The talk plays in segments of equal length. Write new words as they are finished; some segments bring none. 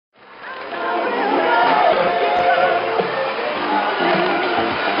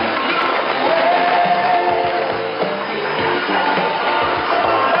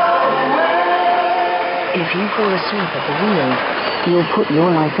If you fall asleep at the wheel, you'll put your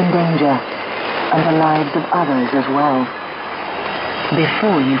life in danger, and the lives of others as well.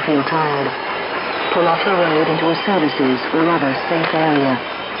 Before you feel tired, pull off the road into a services or other safe area.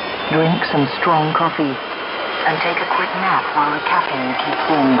 Drink some strong coffee, and take a quick nap while the caffeine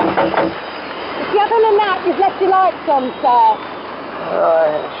kicks in. If you're having a nap, you've left your lights on, sir.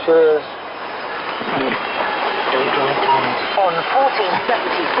 Cheers. Don't drive tired. On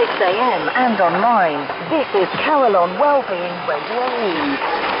 1476 AM and online, this is Carillon Wellbeing Radio News.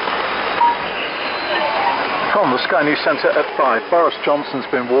 From the Sky News Centre at 5, Boris Johnson's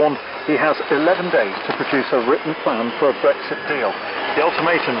been warned he has 11 days to produce a written plan for a Brexit deal. The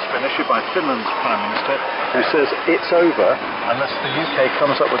ultimatum's been issued by Finland's Prime Minister, who says it's over unless the UK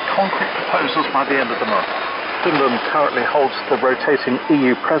comes up with concrete proposals by the end of the month. Finland currently holds the rotating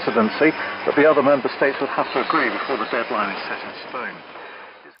EU presidency, but the other member states would have to agree before the deadline is set in stone.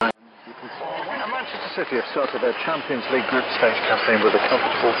 And Manchester City have started their Champions League group stage campaign with a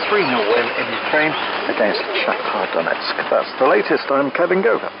comfortable 3-0 win in Ukraine against Shakhtar Donetsk. That's the latest. I'm Kevin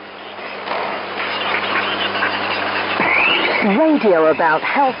Gover. Radio about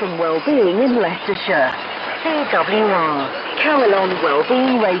health and well-being in Leicestershire. CWR. Carillon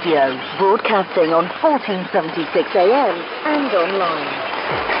Wellbeing Radio, broadcasting on 1476 AM and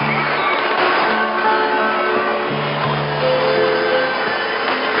online.